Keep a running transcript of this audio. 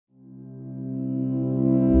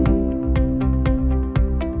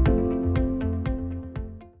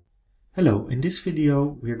Hello, in this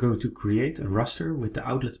video we are going to create a raster with the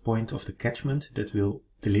outlet point of the catchment that we'll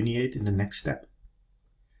delineate in the next step.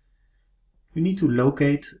 We need to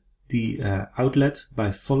locate the outlet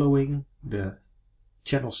by following the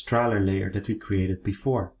channel straler layer that we created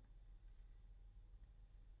before.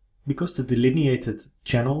 Because the delineated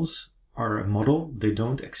channels are a model, they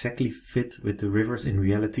don't exactly fit with the rivers in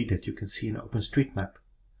reality that you can see in OpenStreetMap.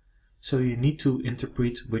 So you need to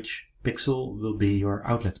interpret which pixel will be your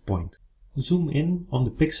outlet point. Zoom in on the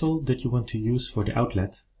pixel that you want to use for the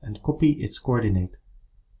outlet and copy its coordinate.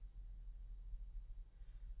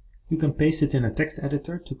 You can paste it in a text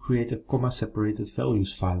editor to create a comma-separated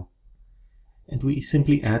values file. And we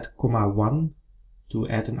simply add "1" to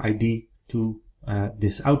add an ID to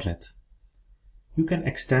this outlet. You can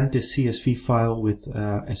extend this CSV file with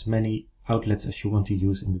as many outlets as you want to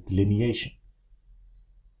use in the delineation.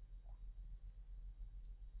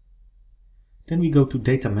 Then we go to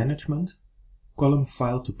Data Management, Column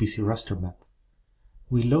File to PCRaster Map.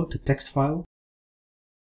 We load the text file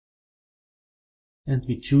and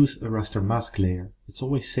we choose a raster mask layer. It's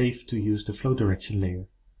always safe to use the flow direction layer.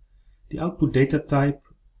 The output data type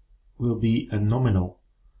will be a nominal.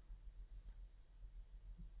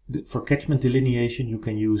 For catchment delineation you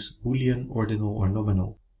can use Boolean, ordinal or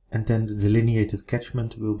nominal. And then the delineated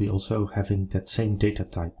catchment will be also having that same data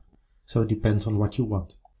type. So it depends on what you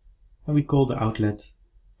want. And we call the outlet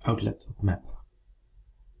map.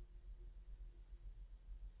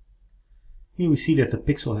 Here we see that the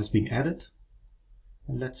pixel has been added.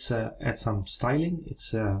 And let's add some styling.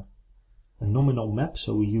 It's a nominal map,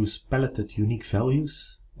 so we use paletted unique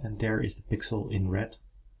values. And there is the pixel in red.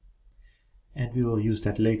 And we will use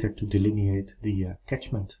that later to delineate the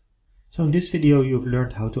catchment. So in this video you've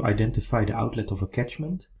learned how to identify the outlet of a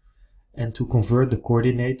catchment and to convert the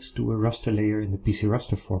coordinates to a raster layer in the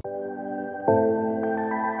PCRaster form.